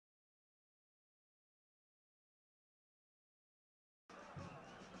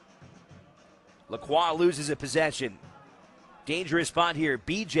Lacroix loses a possession. Dangerous spot here.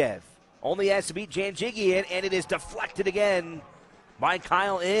 Bijev only has to beat Janjigian, and it is deflected again by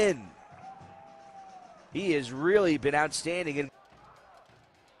Kyle In. He has really been outstanding. And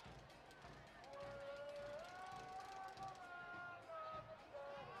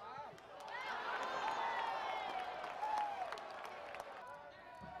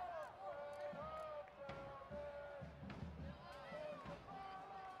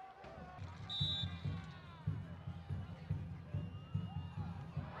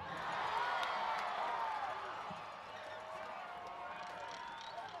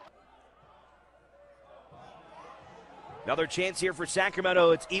another chance here for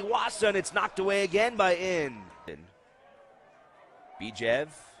Sacramento. It's Iwasa, and it's knocked away again by In. Bijev.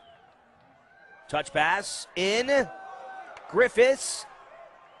 Touch pass. In. Griffiths.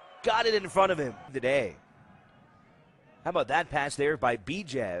 Got it in front of him today. How about that pass there by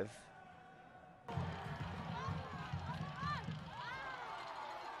Bijev?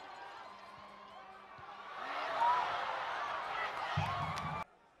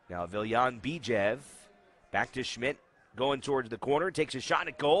 Now Viljan Bijev. Back to Schmidt. Going towards the corner, takes a shot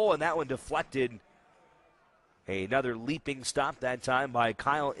at goal, and that one deflected. Another leaping stop that time by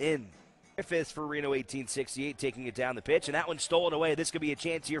Kyle In. Griffiths for Reno 1868 taking it down the pitch, and that one stolen away. This could be a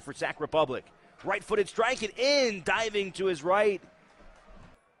chance here for Sac Republic. Right-footed strike, and In diving to his right.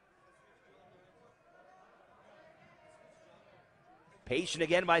 Patient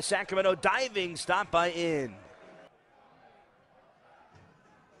again by Sacramento, diving stop by In.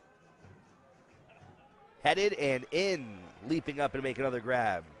 Headed and In, leaping up and make another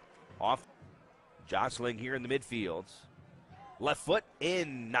grab. Off, jostling here in the midfield. Left foot,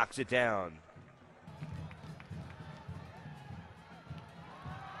 In, knocks it down.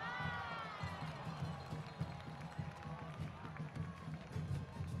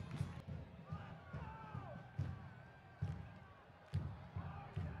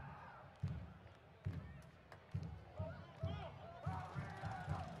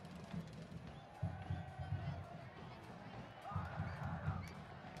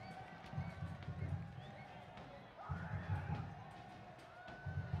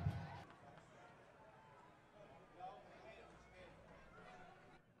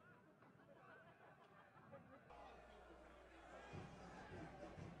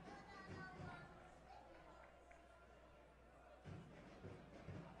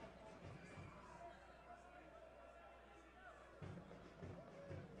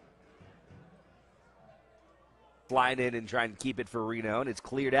 Slide in and try and keep it for Reno, and it's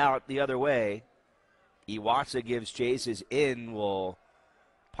cleared out the other way. Iwasa gives chase as In will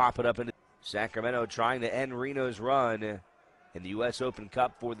pop it up into Sacramento, trying to end Reno's run in the U.S. Open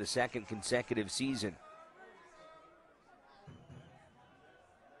Cup for the second consecutive season.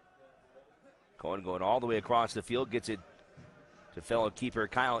 Going all the way across the field, gets it to fellow keeper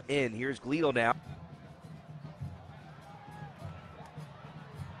Kyle In. Here's Gleadle now.